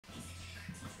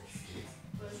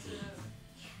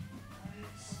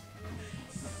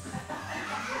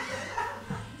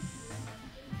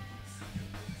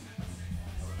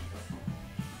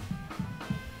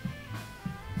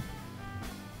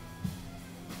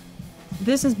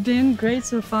This has been great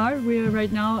so far. We are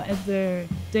right now at the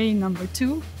day number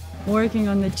 2, working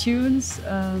on the tunes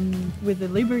with the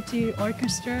Liberty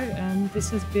Orchestra, and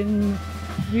this has been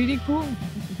really cool.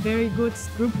 Very good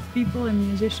group of people and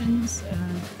musicians,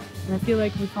 and I feel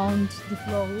like we found the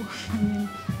flow. I mean,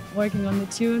 working on the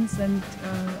tunes, and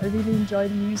I really enjoy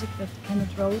the music that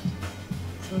Kenneth wrote.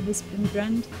 So this has been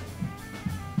grand.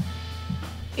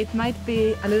 It might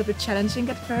be a little bit challenging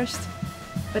at first,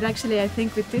 but actually I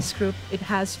think with this group it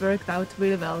has worked out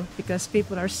really well because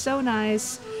people are so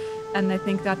nice and I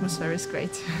think the atmosphere is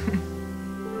great.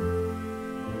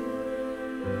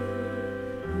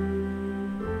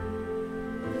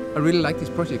 I really like these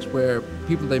projects where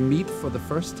people, they meet for the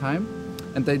first time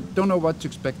and they don't know what to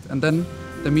expect, and then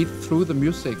they meet through the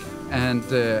music, and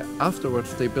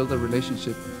afterwards they build a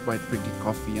relationship by drinking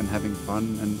coffee and having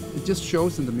fun, and it just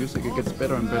shows in the music. It gets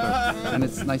better and better, and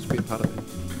it's nice to be a part of it.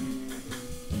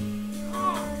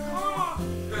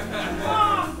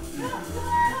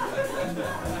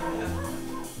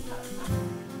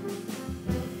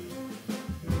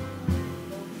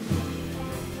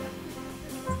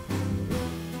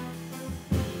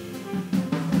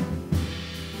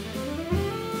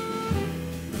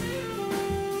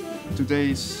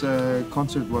 Today's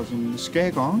concert was in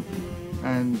Skærgården,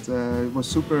 and it was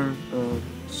super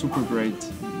great.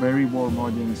 Very warm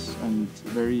audience and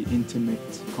very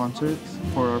intimate concert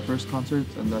for our first concert,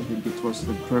 and I think it was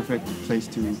the perfect place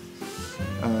to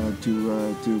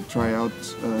try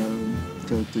out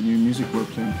the new music we're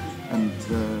playing, and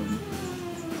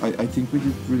I think we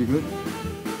did really good.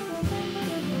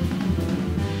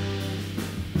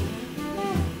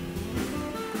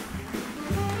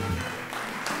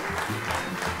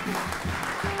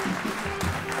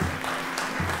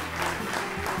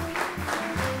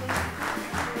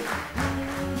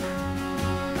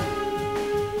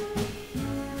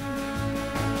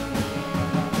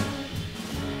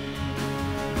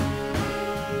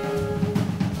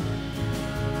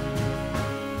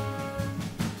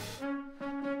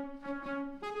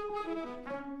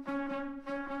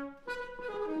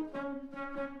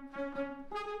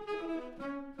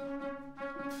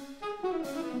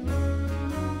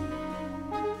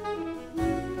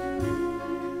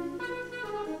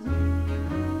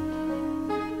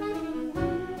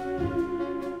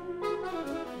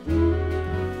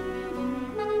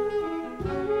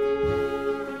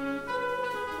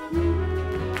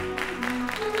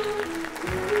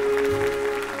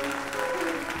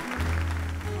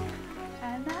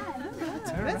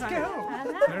 Let's go!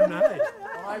 Very nice.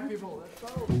 All right, people, let's go.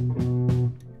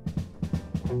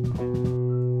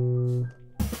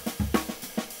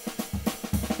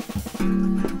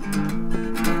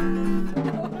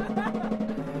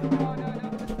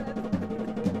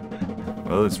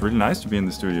 Well, it's really nice to be in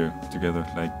the studio together,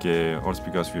 also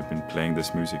because we've been playing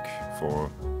this music for,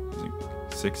 I think,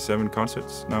 6-7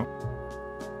 concerts now.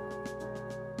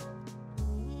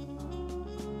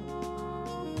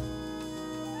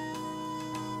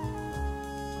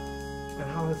 And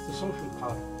how has the social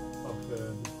part of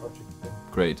this project been?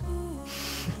 Great.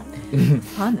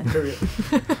 Fun. Period.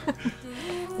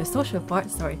 The social part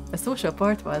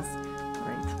was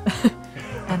great.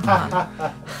 And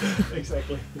fun.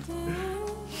 Exactly.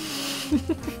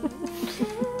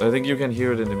 I think you can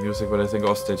hear it in the music, but I think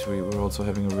offstage we were also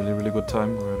having a really good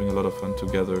time. We're having a lot of fun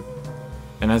together.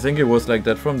 And I think it was like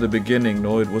that from the beginning,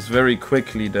 no? It was very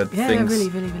quickly that things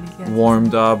really,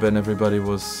 warmed up and everybody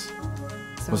was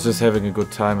just having a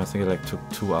good time. I think it took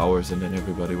 2 hours and then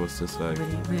everybody was just like...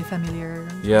 Really familiar.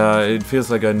 Yeah, it feels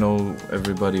like I know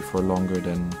everybody for longer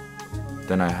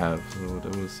than I have. So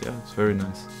that was, yeah, it's very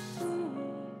nice.